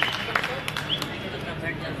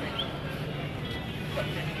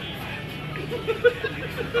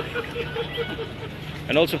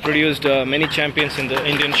 and also produced many champions in the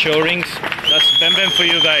Indian show rings. That's Bem Bem for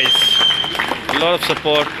you guys. A lot of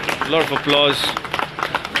support, a lot of applause.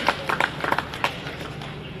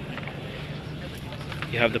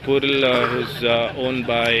 You have the poodle who's owned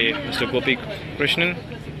by Mr. Gopi Krishnan.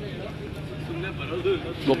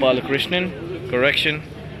 Gopala Krishnan, correction.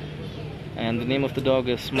 And the name of the dog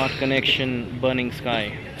is Smart Connection Burning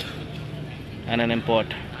Sky, and an import.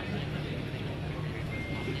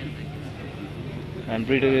 And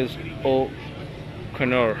breeder is O.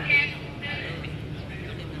 Connor.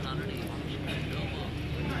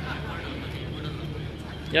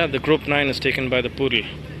 Yeah, the group 9 is taken by the poodle.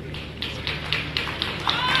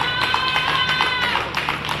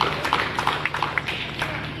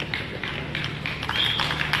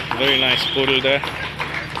 Very nice poodle there.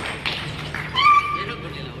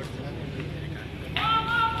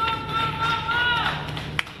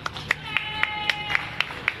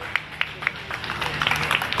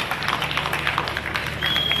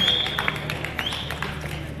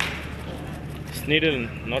 Needle,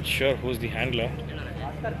 not sure who's the handler.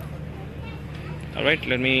 Alright,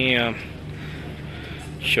 let me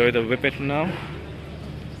show you the whippet now,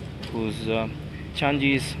 who's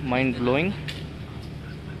Chanji's Mind Blowing,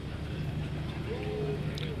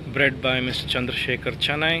 bred by Mr. Chandrasekhar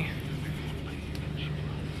Chennai,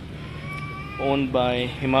 owned by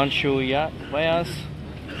Himanshu Vyas,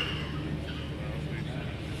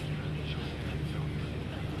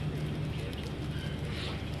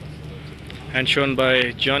 and shown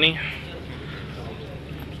by Johnny.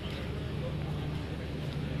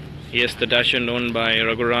 Yes, the Dachshund owned by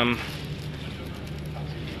Raghuram.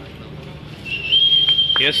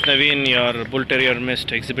 Yes, Naveen, your Bull Terrier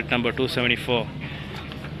missed exhibit number 274.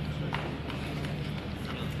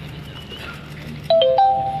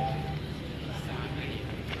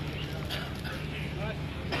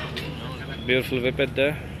 Beautiful whippet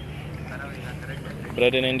there,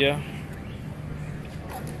 bred in India.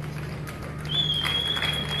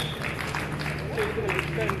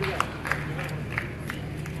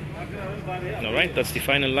 Alright, that's the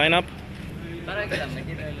final lineup.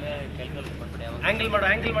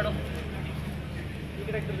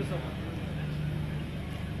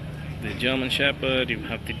 The German Shepherd, you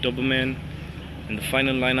have the Doberman, and the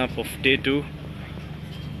final lineup of day 2,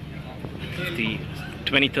 the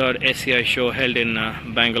 23rd FCI show held in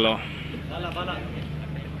Bangalore.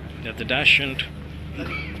 You have the Dachshund,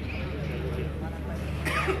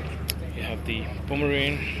 you have the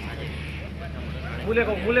Pomeranian,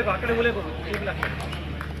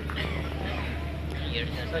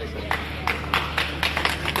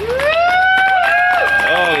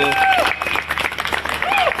 oh,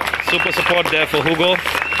 super support there for Hugo.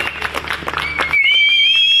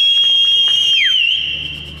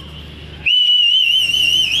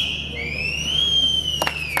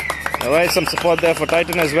 Alright, some support there for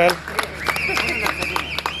Titan as well.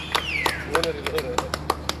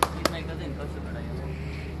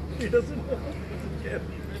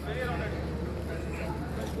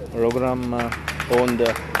 Raghuram owned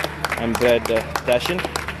and bred Dachshund.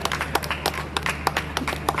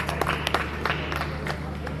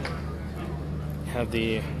 Have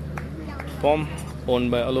the Pom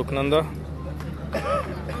owned by Alok Nanda,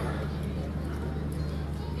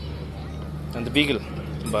 and the Beagle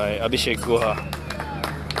by Abhishek Guha.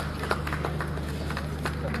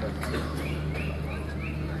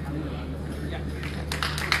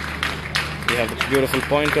 We have the beautiful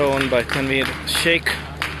pointer owned by Tanveer Sheikh,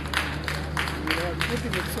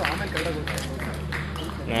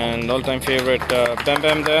 and all-time favorite Bem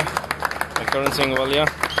Bem there by Karan Singh Walia.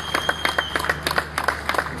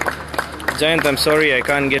 Giant, I'm sorry I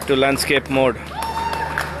can't get to landscape mode.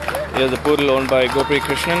 Here's the poodle owned by Gopi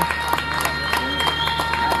Krishnan,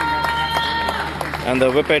 and the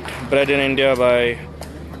whippet bred in India by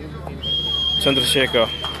Chandrasekhar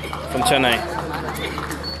from Chennai.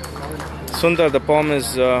 Sundar, the Pom,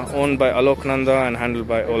 is owned by Alok Nanda and handled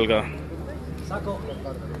by Olga.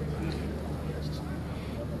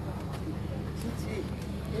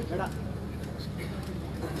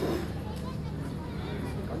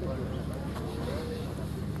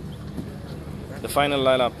 The final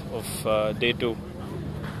lineup of day 2.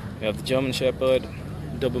 We have the German Shepherd,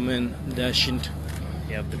 Doberman, Dachshund.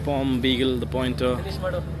 You have the Pom, Beagle, the Pointer,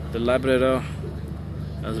 the Labrador,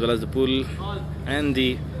 as well as the Poodle, and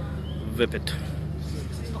the Whippet.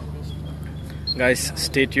 Guys,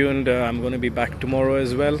 stay tuned. I'm going to be back tomorrow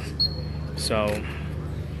as well, so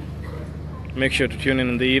make sure to tune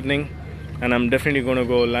in the evening, and I'm definitely going to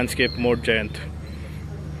go landscape mode, Giant.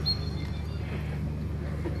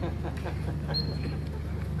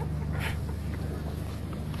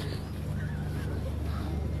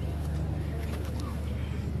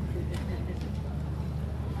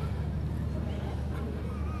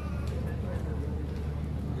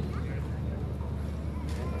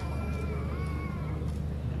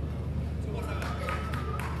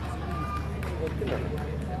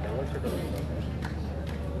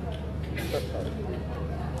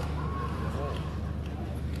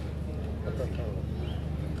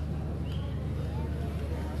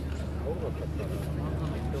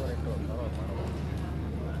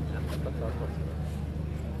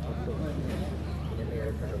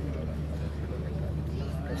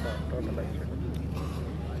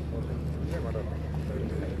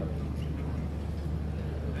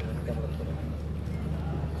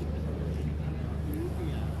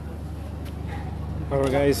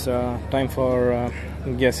 Alright guys, time for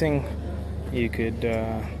guessing. You could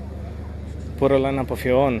put a lineup of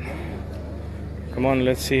your own. Come on,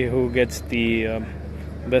 let's see who gets the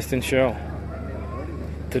best in show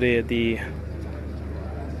today at the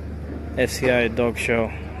FCI dog show,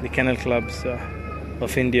 the Kennel Clubs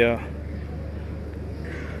of India.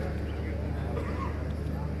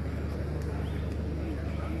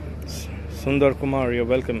 Sundar Kumar, you're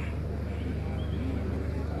welcome.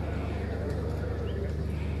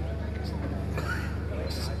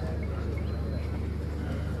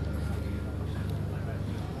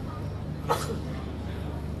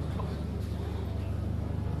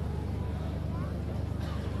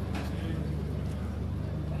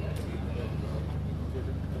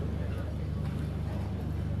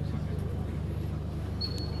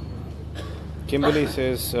 Kimberly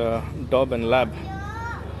says Dob and Lab.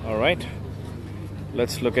 Alright,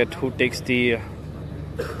 let's look at who takes the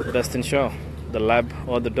best in show, the Lab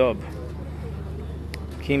or the Dob.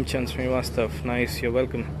 Kim Chan Srivastav, nice, you're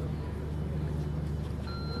welcome.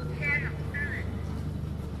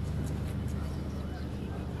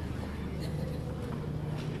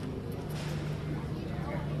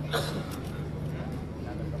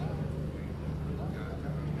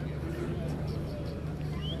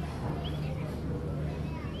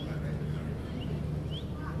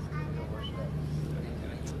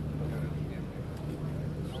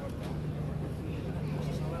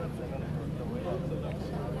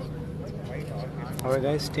 Alright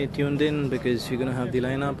guys, stay tuned in because we're gonna have the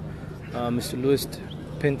lineup. Mr. Luis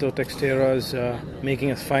Pinto Textera is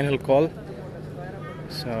making a final call.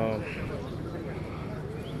 So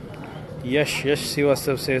Yash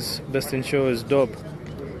Srivastav says best in show is Dob.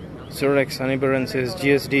 Surex Anibaran says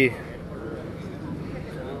GSD.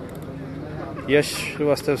 Yash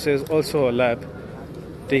Srivastav says also a Lab,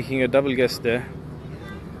 taking a double guess there.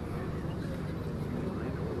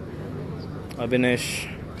 Abhinesh.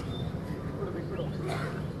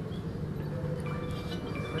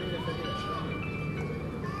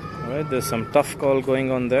 Alright, there's some tough call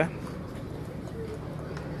going on there.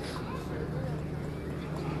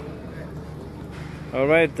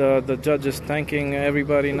 Alright, the judge is thanking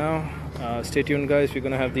everybody now. Stay tuned guys, we're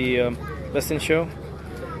gonna have the best in show.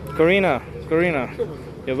 Karina,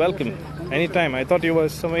 you're welcome. Anytime. I thought you were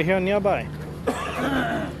somewhere here nearby.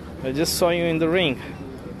 I just saw you in the ring.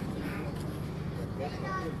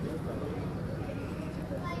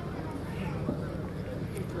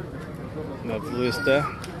 We have Luis there.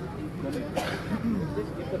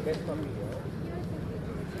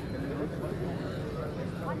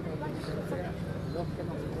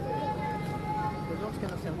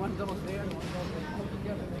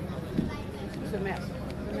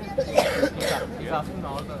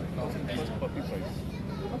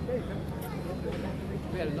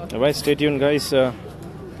 Alright, stay tuned guys.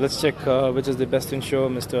 Let's check which is the best in show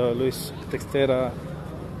Mr. Luis Textera,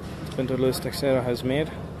 Pinto Luis Textera has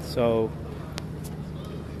made. So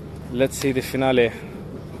let's see the finale,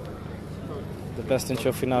 the best in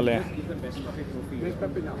show finale.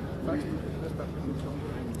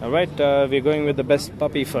 Alright, we're going with the best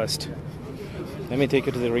puppy first. Let me take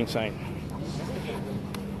you to the ring side.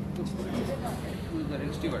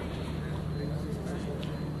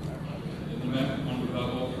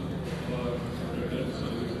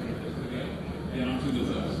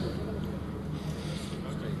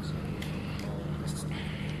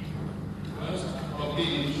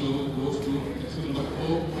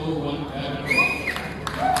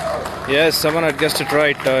 Yes, someone had guessed it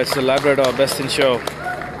right. It's the Labrador best in show.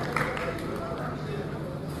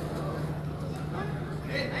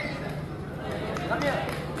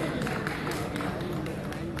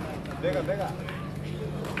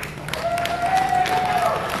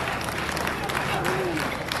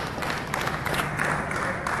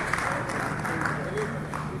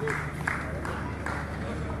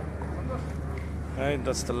 Right,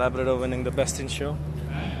 that's the Labrador winning the best in show.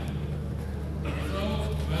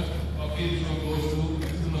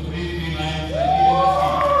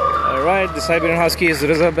 Alright, the Siberian Husky is the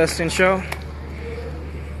reserve best in show.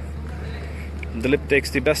 Dilip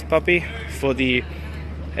takes the best puppy for the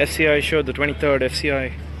FCI show, the 23rd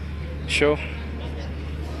FCI show.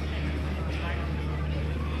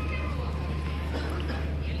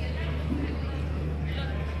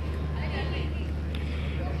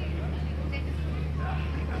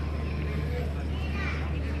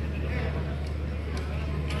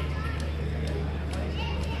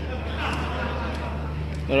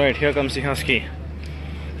 Alright, here comes the husky.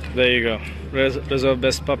 There you go. Reserve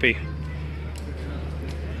best puppy.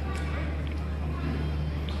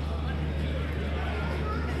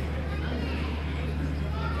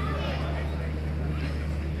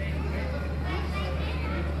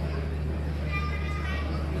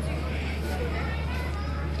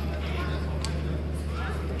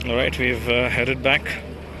 Alright, we've headed back.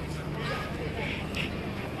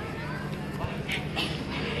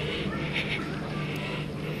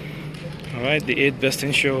 Alright, the 8th best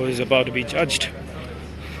in show is about to be judged.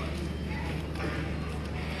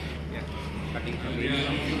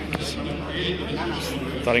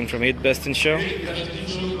 Starting from 8th best in show.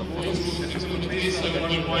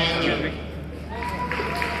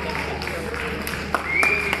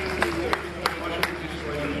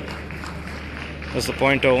 That's the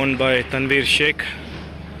pointer owned by Tanveer Sheikh,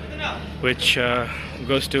 which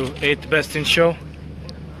goes to 8th best in show.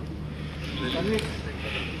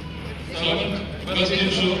 Best in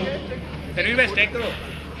show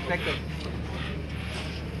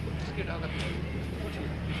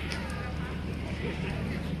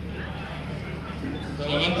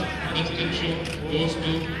goes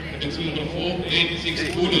to pencil number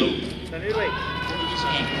 486 Poodle.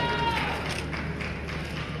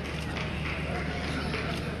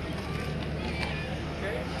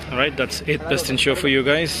 Alright, that's 8th best in show for you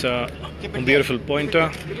guys. A beautiful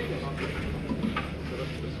pointer.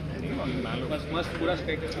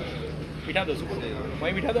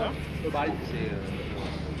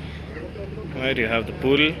 Alright, you have the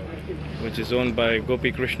poodle, which is owned by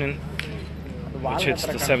Gopi Krishnan, which hits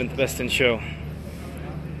the 7th best in show.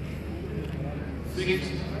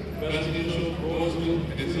 6th best in show goes to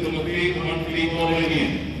pencil number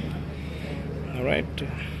 813 Alright.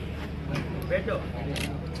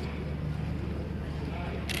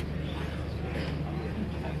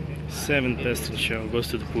 Seventh best in show goes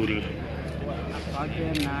to the poodle.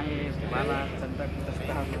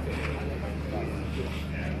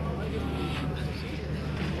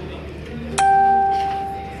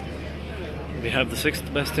 We have the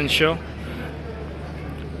 6th best in show.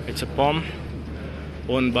 It's a pom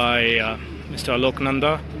owned by Mr. Alok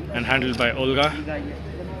Nanda and handled by Olga.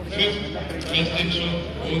 5th best in show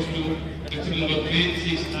goes to pencil number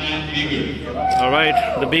 369 Beagle. Alright,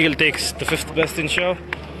 the beagle takes the 5th best in show.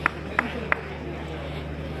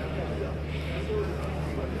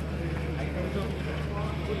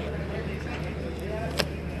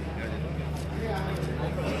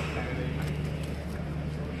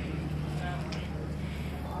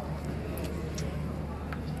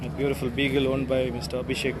 A beautiful beagle owned by Mr.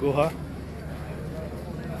 Abhishek Guha.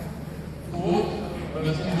 4th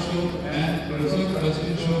best in show and reserve best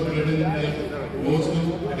in show bred in India goes to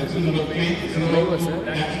pencil number 302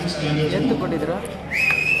 Action Standard.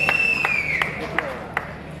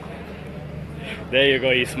 There you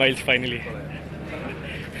go, he smiles finally.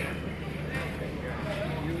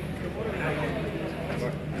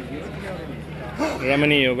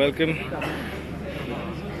 Ramani, you're welcome.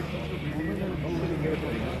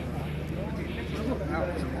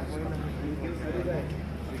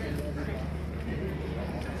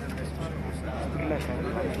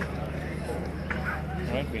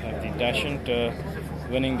 Alright, we have the Dashant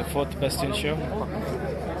winning the 4th best in show.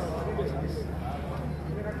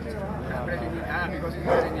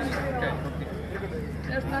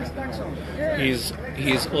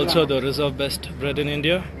 He's also the reserve best bred in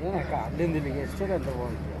India.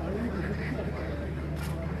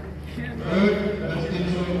 3rd best in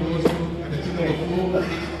show goes to pencil number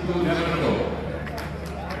 462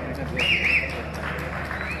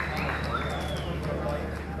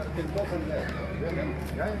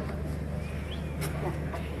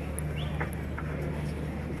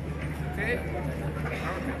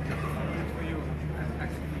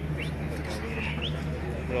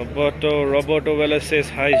 Roberto Velas says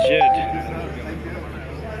hi, Jed.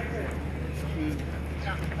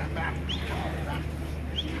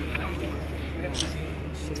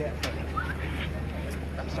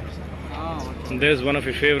 And there's one of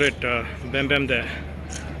your favorite Bem Bem there,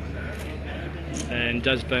 and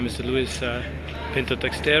judged by Mr. Luis Pinto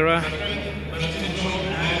Textera.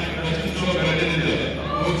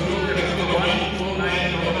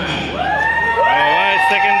 Alright,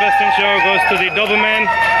 2nd best in show goes to the Doberman.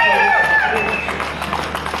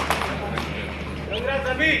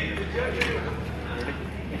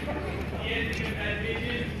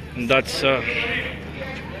 And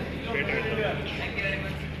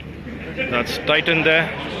that's Titan there.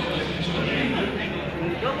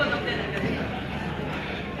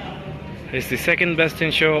 It's the 2nd best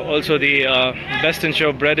in show, also the best in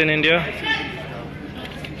show bred in India.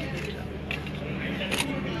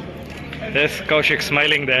 There's Kaushik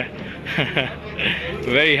smiling there.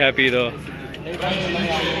 Very happy though.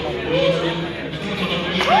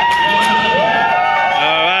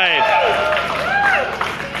 Alright.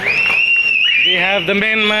 We have the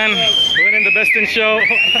main man winning the best in show.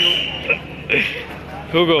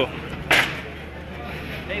 Hugo.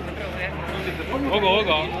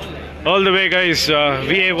 All the way, guys.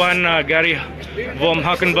 VA1 Gary von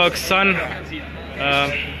Hackenberg's son.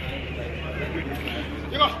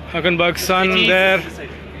 Hackenberg's son there.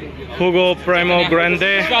 Hugo Primo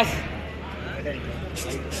Grande.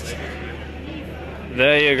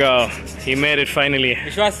 There you go. He made it finally.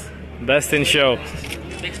 Best in show.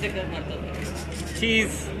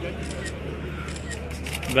 Cheese.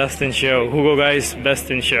 Best in show. Hugo, guys, best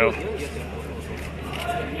in show.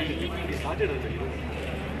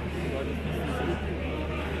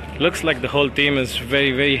 Looks like the whole team is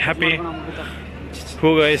very, very happy.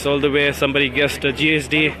 Hugo is all the way. Somebody guessed a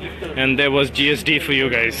GSD, and there was GSD for you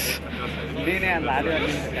guys.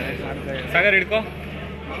 Sagar, idko.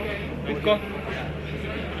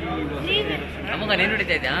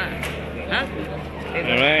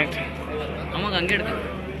 Alright.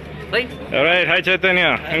 Alright, hi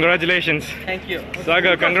Chaitanya. Congratulations. Thank you.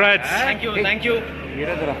 Saga, congrats. Thank you. Thank you.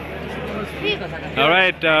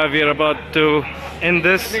 Alright, we are about to end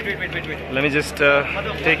this. Wait. Let me just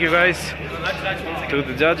take you guys to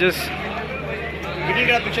the judges. We didn't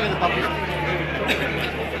get a picture with the puppy.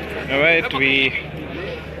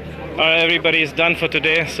 Alright, everybody is done for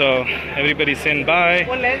today, so everybody's saying bye.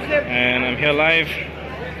 And I'm here live.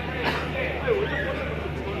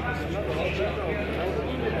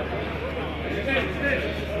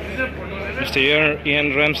 Mr.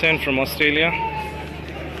 Ian Ramsden from Australia.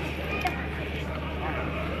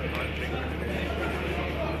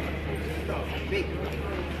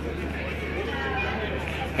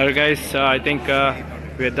 Alright guys, I think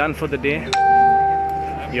we're done for the day.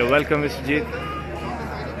 You're welcome, Mr. Jeet.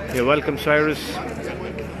 You're welcome, Cyrus.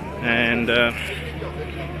 And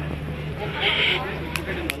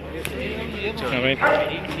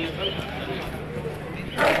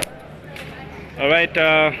Alright,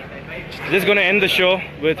 this is going to end the show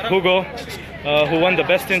with Hugo, who won the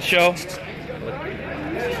best in show.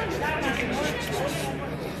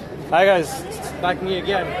 Hi guys, back me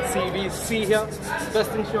again. CVC here,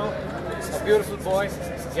 best in show. A beautiful boy,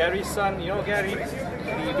 Gary's son. You know Gary,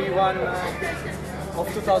 the V1 of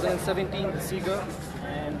 2017, the Seagull,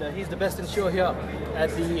 and he's the best in show here at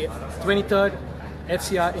the 23rd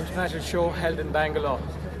FCI International Show held in Bangalore,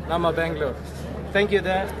 Nama Bangalore. Thank you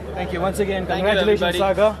there. Thank you once again. Congratulations,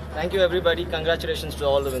 Saga. Thank you, everybody. Congratulations to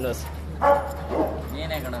all the winners. How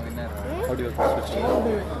do you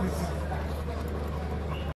switch?